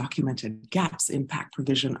recently documented gaps in PAC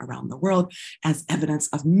provision around the world as evidence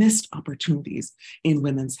of missed opportunities in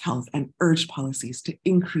women's health, and urged policies to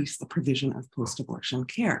increase the provision of post-abortion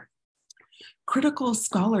care. Critical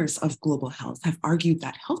scholars of global health have argued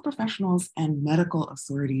that health professionals and medical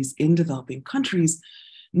authorities in developing countries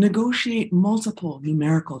negotiate multiple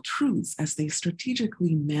numerical truths as they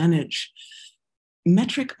strategically manage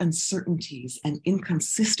metric uncertainties and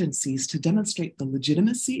inconsistencies to demonstrate the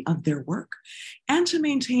legitimacy of their work and to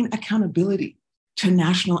maintain accountability to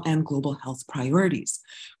national and global health priorities.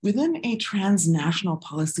 Within a transnational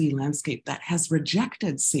policy landscape that has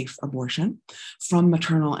rejected safe abortion from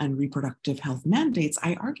maternal and reproductive health mandates,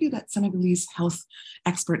 I argue that Senegalese health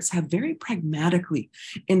experts have very pragmatically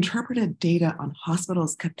interpreted data on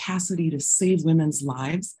hospitals' capacity to save women's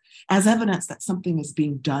lives as evidence that something is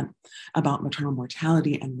being done about maternal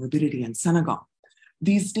mortality and morbidity in Senegal.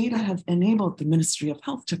 These data have enabled the Ministry of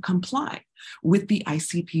Health to comply with the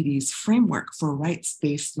ICPD's framework for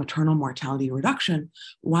rights-based maternal mortality reduction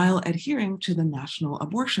while adhering to the national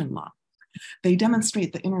abortion law. They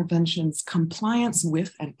demonstrate the intervention's compliance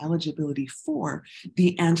with and eligibility for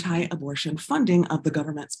the anti-abortion funding of the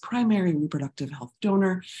government's primary reproductive health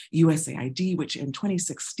donor, USAID, which in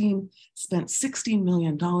 2016 spent $16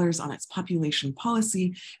 million on its population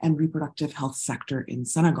policy and reproductive health sector in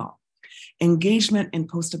Senegal. Engagement in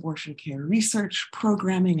post-abortion care research,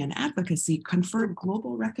 programming, and advocacy conferred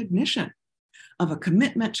global recognition of a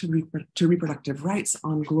commitment to reproductive rights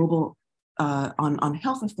on global on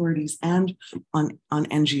health authorities and on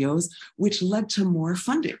NGOs, which led to more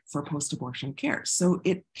funding for post-abortion care. So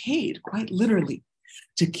it paid quite literally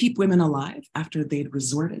to keep women alive after they'd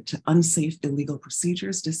resorted to unsafe, illegal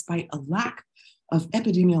procedures, despite a lack of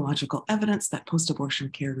epidemiological evidence that post-abortion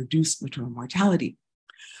care reduced maternal mortality.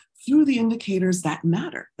 Through the indicators that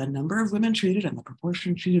matter, the number of women treated and the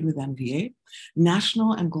proportion treated with MVA,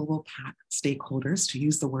 national and global PAC stakeholders, to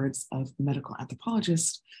use the words of medical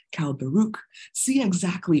anthropologist Cal Baruch, see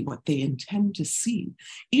exactly what they intend to see,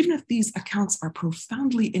 even if these accounts are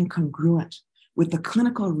profoundly incongruent with the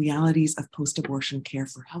clinical realities of post-abortion care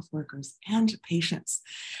for health workers and patients,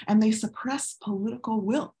 and they suppress political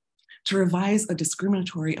will to revise a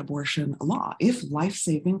discriminatory abortion law. If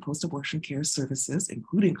life-saving post-abortion care services,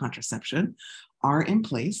 including contraception, are in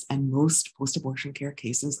place and most post-abortion care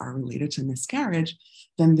cases are related to miscarriage,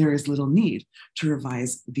 then there is little need to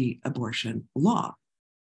revise the abortion law.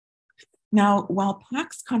 Now, while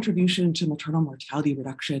PAC's contribution to maternal mortality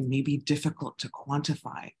reduction may be difficult to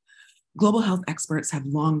quantify, global health experts have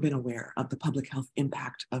long been aware of the public health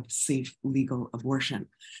impact of safe, legal abortion.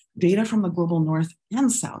 Data from the global north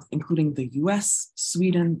and south, including the US,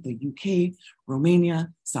 Sweden, the UK,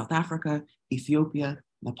 Romania, South Africa, Ethiopia,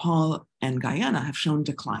 Nepal, and Guyana have shown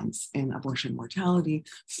declines in abortion mortality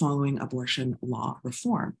following abortion law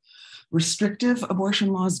reform. Restrictive abortion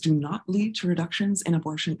laws do not lead to reductions in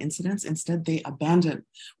abortion incidence. Instead, they abandon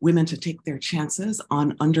women to take their chances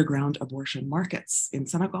on underground abortion markets. In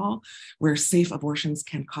Senegal, where safe abortions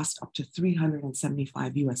can cost up to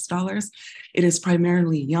 $375 US, it is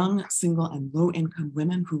primarily young, single, and low-income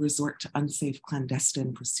women who resort to unsafe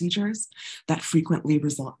clandestine procedures that frequently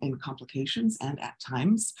result in complications and, at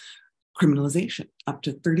times, criminalization. Up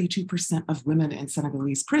to 32% of women in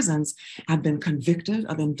Senegalese prisons have been convicted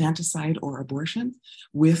of infanticide or abortion,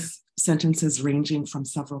 with sentences ranging from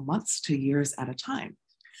several months to years at a time.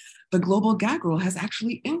 The global gag rule has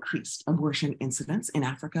actually increased abortion incidence in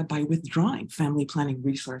Africa by withdrawing family planning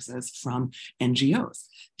resources from NGOs.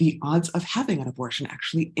 The odds of having an abortion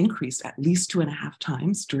actually increased at least 2.5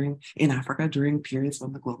 times in Africa during periods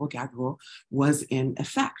when the global gag rule was in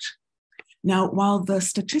effect. Now, while the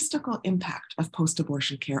statistical impact of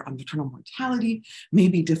post-abortion care on maternal mortality may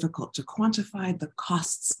be difficult to quantify, the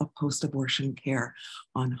costs of post-abortion care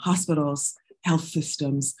on hospitals, health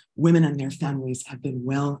systems, women and their families have been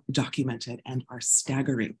well documented and are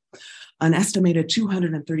staggering. An estimated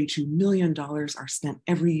 $232 million are spent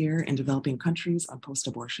every year in developing countries on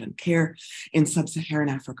post-abortion care. In sub-Saharan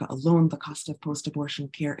Africa alone, the cost of post-abortion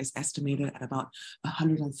care is estimated at about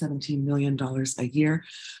 $117 million a year.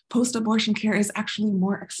 Post-abortion care is actually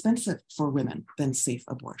more expensive for women than safe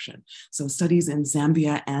abortion. So studies in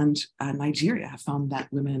Zambia and Nigeria have found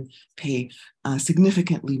that women pay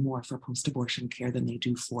significantly more for post-abortion care than they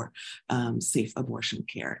do for safe abortion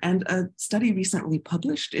care. And a study recently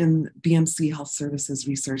published in BMC Health Services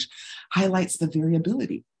Research highlights the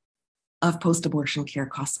variability of post-abortion care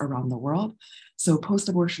costs around the world. So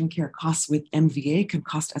post-abortion care costs with MVA can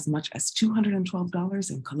cost as much as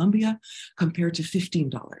 $212 in Colombia compared to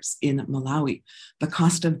 $15 in Malawi. The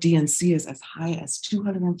cost of DNC is as high as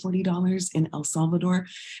 $240 in El Salvador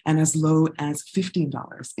and as low as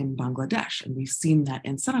 $15 in Bangladesh. And we've seen that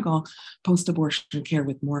in Senegal, post-abortion care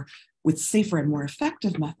with safer and more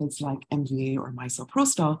effective methods like MVA or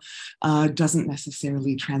misoprostol doesn't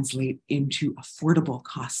necessarily translate into affordable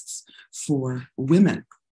costs for women.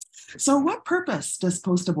 So what purpose does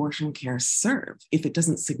post-abortion care serve if it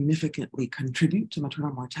doesn't significantly contribute to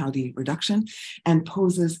maternal mortality reduction and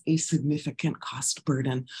poses a significant cost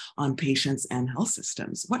burden on patients and health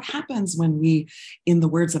systems? What happens when we, in the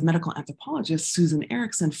words of medical anthropologist Susan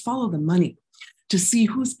Erickson, follow the money to see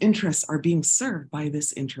whose interests are being served by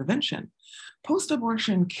this intervention?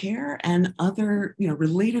 Post-abortion care and other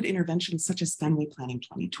related interventions such as Family Planning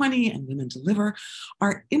 2020 and Women Deliver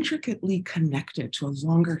are intricately connected to a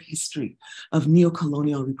longer history of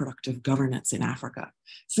neocolonial reproductive governance in Africa.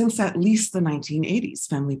 Since at least the 1980s,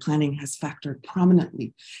 family planning has factored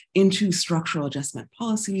prominently into structural adjustment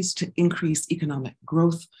policies to increase economic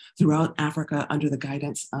growth throughout Africa under the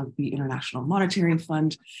guidance of the International Monetary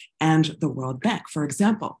Fund and the World Bank. For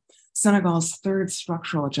example, Senegal's third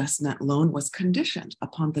structural adjustment loan was conditioned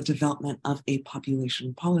upon the development of a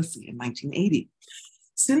population policy in 1980.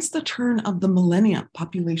 Since the turn of the millennium,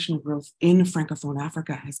 population growth in Francophone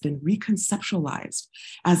Africa has been reconceptualized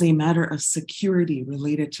as a matter of security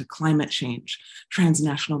related to climate change,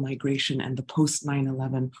 transnational migration, and the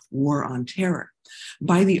post-9/11 war on terror.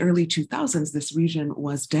 By the early 2000s, this region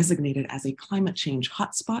was designated as a climate change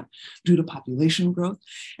hotspot due to population growth.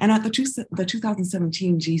 And at the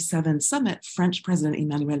 2017 G7 summit, French President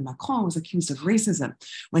Emmanuel Macron was accused of racism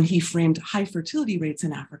when he framed high fertility rates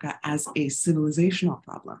in Africa as a civilizational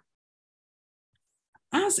problem.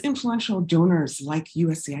 As influential donors like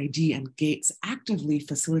USAID and Gates actively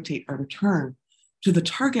facilitate a return to the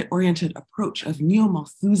target-oriented approach of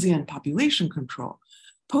neo-Malthusian population control,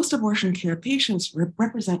 post-abortion care patients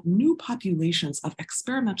represent new populations of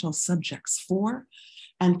experimental subjects for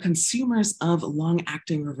and consumers of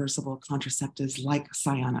long-acting reversible contraceptives like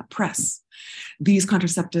Cyanopress. These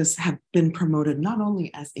contraceptives have been promoted not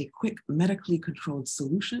only as a quick medically controlled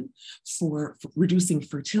solution for reducing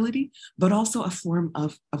fertility, but also a form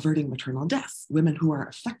of averting maternal death. Women who are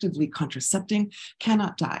effectively contracepting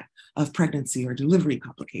cannot die of pregnancy or delivery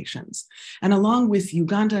complications. And along with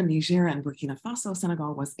Uganda, Niger, and Burkina Faso,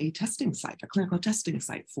 Senegal was a testing site, a clinical testing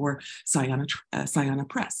site for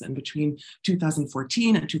Cyanopress. And between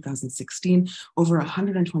 2014 and 2016, over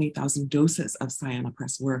 120,000 doses of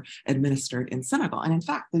Cyanopress were administered in Senegal. And in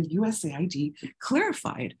fact, the USAID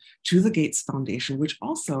clarified to the Gates Foundation, which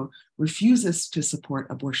also refuses to support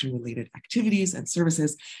abortion-related activities and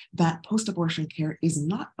services, that post-abortion care is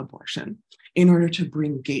not abortion, in order to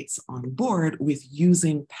bring Gates on board with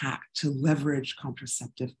using PAC to leverage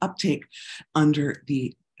contraceptive uptake under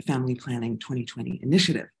the Family Planning 2020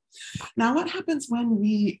 initiative. Now, what happens when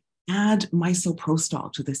we add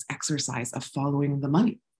misoprostol to this exercise of following the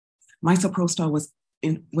money? Misoprostol was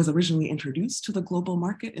originally introduced to the global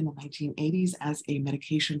market in the 1980s as a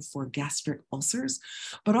medication for gastric ulcers,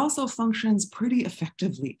 but also functions pretty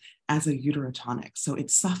effectively as a uterotonic. So it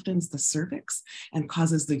softens the cervix and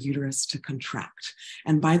causes the uterus to contract.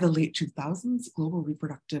 And by the late 2000s, global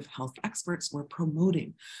reproductive health experts were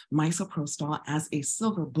promoting misoprostol as a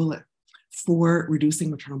silver bullet for reducing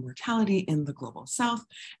maternal mortality in the global south,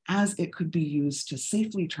 as it could be used to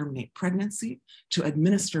safely terminate pregnancy, to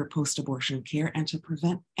administer post-abortion care, and to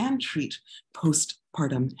prevent and treat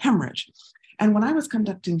postpartum hemorrhage. And when I was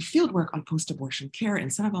conducting fieldwork on post-abortion care in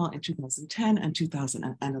Senegal in 2010 and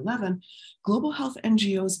 2011, global health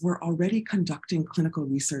NGOs were already conducting clinical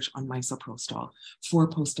research on misoprostol for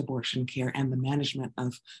post-abortion care and the management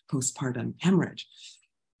of postpartum hemorrhage.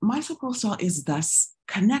 Misoprostol is thus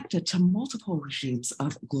connected to multiple regimes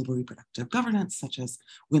of global reproductive governance, such as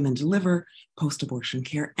Women Deliver, post-abortion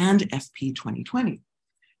care, and FP 2020.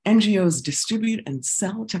 NGOs distribute and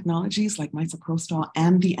sell technologies like misoprostol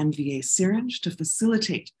and the MVA syringe to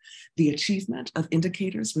facilitate the achievement of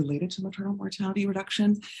indicators related to maternal mortality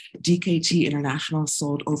reduction. DKT International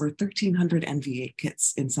sold over 1,300 MVA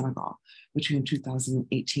kits in Senegal between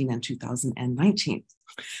 2018 and 2019.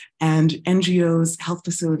 And NGOs, health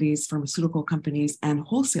facilities, pharmaceutical companies, and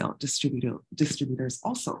wholesale distributors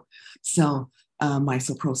also sell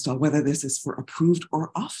misoprostol, whether this is for approved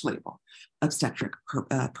or off-label obstetric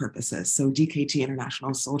purposes. So DKT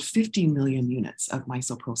International sold 50 million units of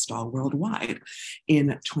misoprostol worldwide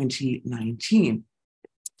in 2019.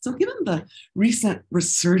 So given the recent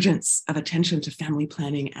resurgence of attention to family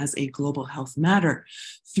planning as a global health matter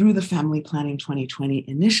through the Family Planning 2020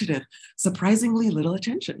 initiative, surprisingly little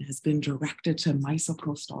attention has been directed to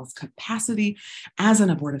misoprostol's capacity as an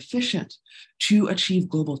abortifacient to achieve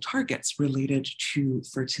global targets related to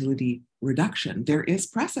fertility reduction. There is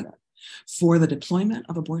precedent for the deployment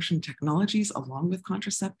of abortion technologies along with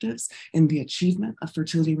contraceptives in the achievement of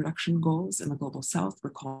fertility reduction goals in the global south.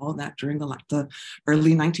 Recall that during the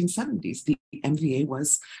early 1970s, the MVA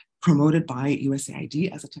was promoted by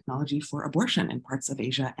USAID as a technology for abortion in parts of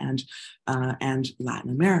Asia and Latin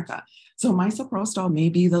America. So misoprostol may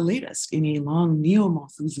be the latest in a long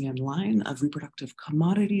neo-Malthusian line of reproductive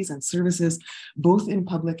commodities and services, both in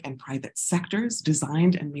public and private sectors,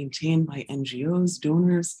 designed and maintained by NGOs,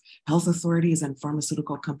 donors, health authorities, and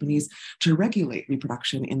pharmaceutical companies to regulate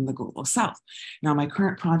reproduction in the global south. Now, my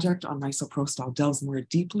current project on misoprostol delves more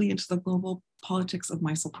deeply into the global politics of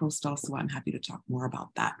misoprostol, so I'm happy to talk more about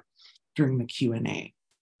that during the Q&A.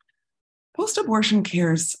 Post-abortion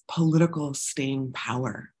care's political staying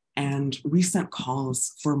power and recent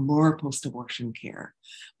calls for more post-abortion care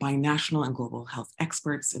by national and global health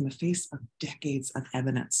experts in the face of decades of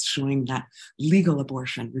evidence showing that legal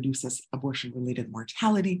abortion reduces abortion-related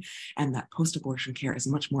mortality and that post-abortion care is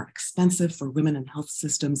much more expensive for women and health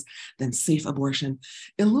systems than safe abortion,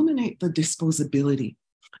 illuminate the disposability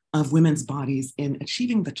of women's bodies in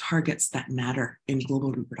achieving the targets that matter in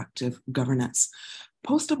global reproductive governance.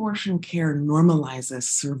 Post-abortion care normalizes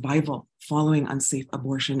survival following unsafe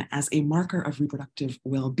abortion as a marker of reproductive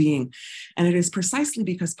well-being. And it is precisely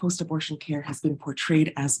because post-abortion care has been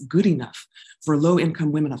portrayed as good enough for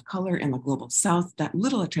low-income women of color in the global south that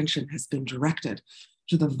little attention has been directed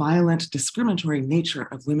to the violent, discriminatory nature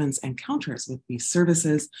of women's encounters with these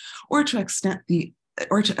services, or to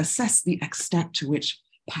assess the extent to which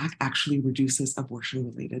PAC actually reduces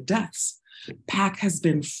abortion-related deaths. PAC has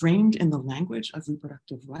been framed in the language of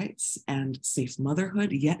reproductive rights and safe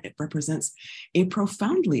motherhood, yet it represents a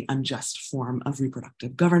profoundly unjust form of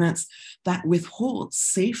reproductive governance that withholds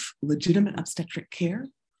safe, legitimate obstetric care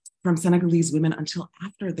from Senegalese women until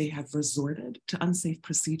after they have resorted to unsafe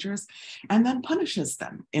procedures, and then punishes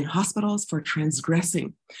them in hospitals for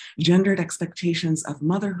transgressing gendered expectations of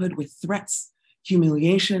motherhood with threats,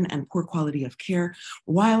 humiliation, and poor quality of care,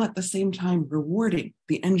 while at the same time rewarding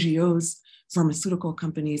the NGOs, pharmaceutical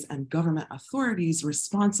companies, and government authorities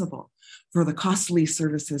responsible for the costly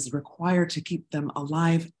services required to keep them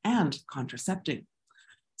alive and contracepting.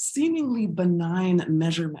 Seemingly benign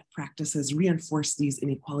measurement practices reinforce these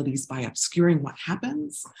inequalities by obscuring what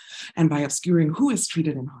happens and by obscuring who is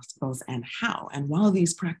treated in hospitals and how. And while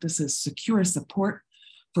these practices secure support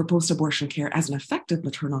for post-abortion care as an effective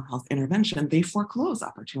maternal health intervention, they foreclose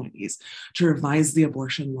opportunities to revise the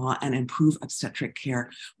abortion law and improve obstetric care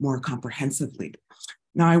more comprehensively.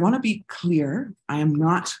 Now, I want to be clear, I am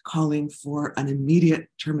not calling for an immediate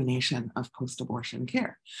termination of post-abortion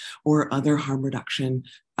care or other harm reduction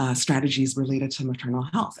strategies related to maternal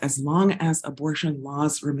health. As long as abortion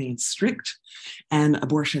laws remain strict and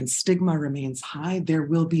abortion stigma remains high, there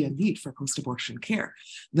will be a need for post-abortion care.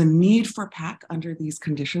 The need for PAC under these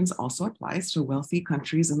conditions also applies to wealthy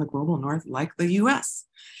countries in the global north like the US.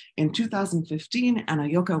 In 2015,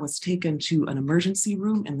 Anayoka was taken to an emergency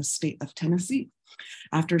room in the state of Tennessee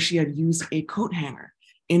after she had used a coat hanger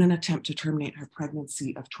in an attempt to terminate her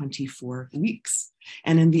pregnancy of 24 weeks.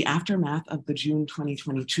 And in the aftermath of the June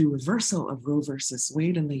 2022 reversal of Roe versus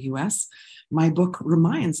Wade in the US, my book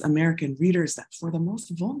reminds American readers that for the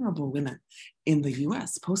most vulnerable women in the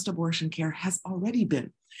US, post-abortion care has already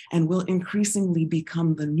been and will increasingly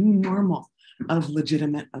become the new normal of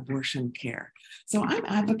legitimate abortion care. So I'm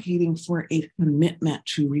advocating for a commitment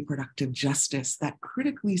to reproductive justice that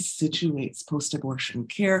critically situates post-abortion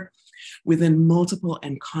care within multiple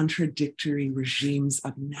and contradictory regimes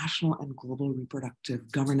of national and global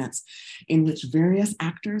reproductive governance, in which various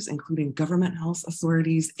actors, including government health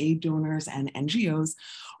authorities, aid donors, and NGOs,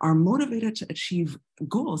 are motivated to achieve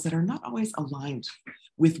goals that are not always aligned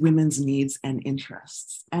with women's needs and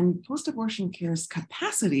interests. And post-abortion care's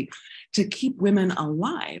capacity to keep women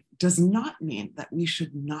alive does not mean that we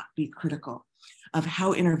should not be critical of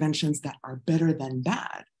how interventions that are better than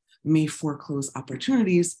bad may foreclose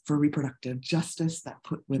opportunities for reproductive justice that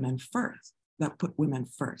put women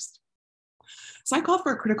first. So I call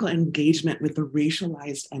for a critical engagement with the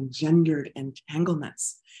racialized and gendered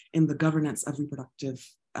entanglements in the governance of reproductive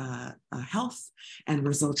health and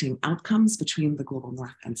resulting outcomes between the global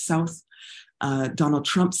North and South. Donald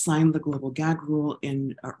Trump signed the global gag rule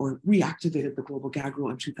or reactivated the global gag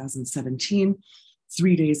rule in 2017,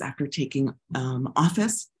 3 days after taking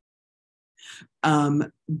office.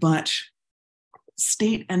 But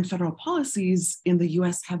state and federal policies in the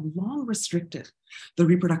US have long restricted the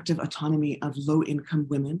reproductive autonomy of low-income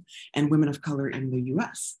women and women of color in the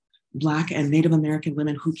US. Black and Native American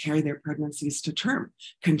women who carry their pregnancies to term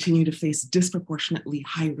continue to face disproportionately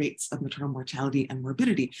high rates of maternal mortality and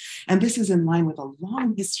morbidity. And this is in line with a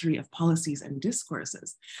long history of policies and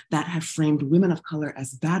discourses that have framed women of color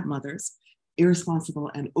as bad mothers, irresponsible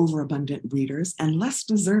and overabundant breeders, and less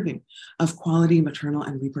deserving of quality maternal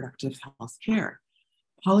and reproductive health care.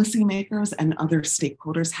 Policymakers and other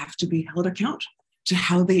stakeholders have to be held accountable to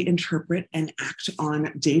how they interpret and act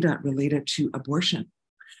on data related to abortion.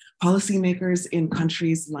 Policymakers in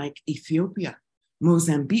countries like Ethiopia,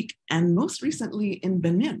 Mozambique, and most recently in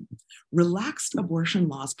Benin, relaxed abortion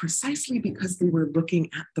laws precisely because they were looking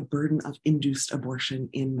at the burden of induced abortion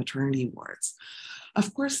in maternity wards.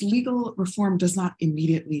 Of course, legal reform does not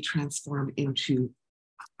immediately transform into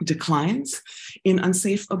declines in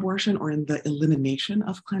unsafe abortion or in the elimination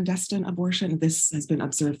of clandestine abortion. This has been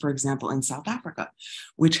observed, for example, in South Africa,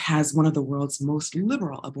 which has one of the world's most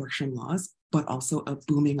liberal abortion laws, but also a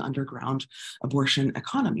booming underground abortion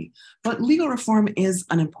economy. But legal reform is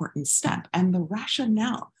an important step, and the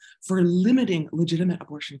rationale for limiting legitimate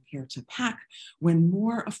abortion care to PAC when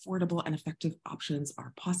more affordable and effective options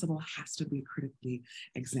are possible has to be critically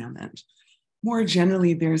examined. More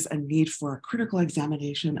generally, there's a need for a critical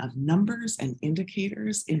examination of numbers and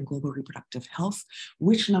indicators in global reproductive health.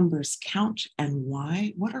 Which numbers count and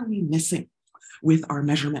why? What are we missing with our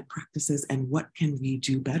measurement practices and what can we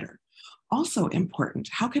do better? Also important,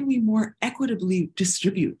 how can we more equitably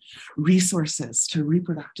distribute resources to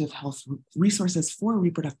reproductive health, resources for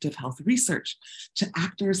reproductive health research to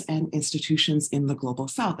actors and institutions in the global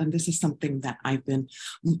South? And this is something that I've been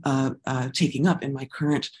taking up in my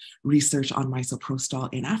current research on misoprostol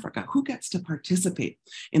in Africa. Who gets to participate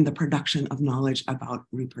in the production of knowledge about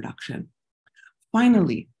reproduction?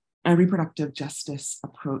 Finally, a reproductive justice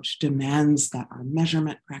approach demands that our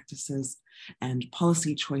measurement practices and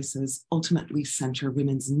policy choices ultimately center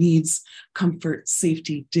women's needs, comfort,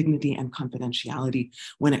 safety, dignity, and confidentiality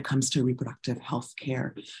when it comes to reproductive health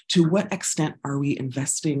care. To what extent are we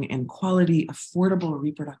investing in quality, affordable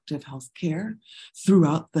reproductive health care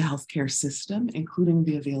throughout the healthcare system, including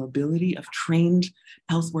the availability of trained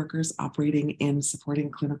health workers operating in supporting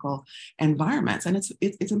clinical environments? And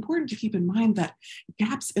it's important to keep in mind that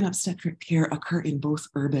gaps in obstetric care occur in both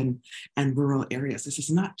urban and rural areas. This is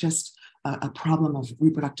not just a problem of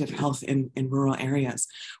reproductive health in rural areas.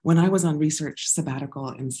 When I was on research sabbatical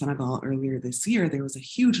in Senegal earlier this year, there was a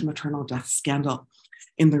huge maternal death scandal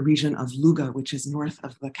in the region of Louga, which is north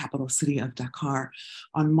of the capital city of Dakar.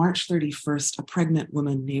 On March 31st, a pregnant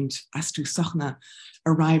woman named Astou Sokhna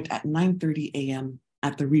arrived at 9:30 a.m.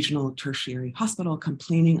 at the regional tertiary hospital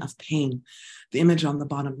complaining of pain. The image on the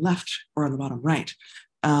bottom left or on the bottom right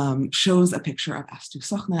shows a picture of Astou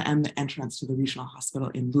Sokhna and the entrance to the regional hospital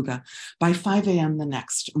in Louga. By 5 a.m. the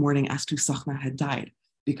next morning, Astou Sokhna had died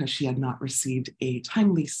because she had not received a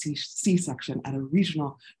timely C-section at a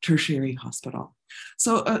regional tertiary hospital.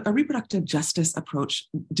 So a reproductive justice approach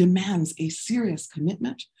demands a serious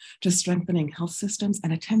commitment to strengthening health systems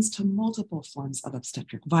and attends to multiple forms of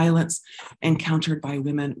obstetric violence encountered by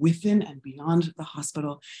women within and beyond the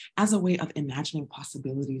hospital as a way of imagining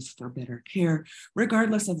possibilities for better care,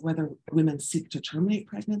 regardless of whether women seek to terminate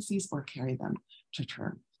pregnancies or carry them to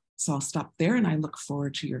term. So I'll stop there and I look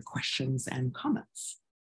forward to your questions and comments.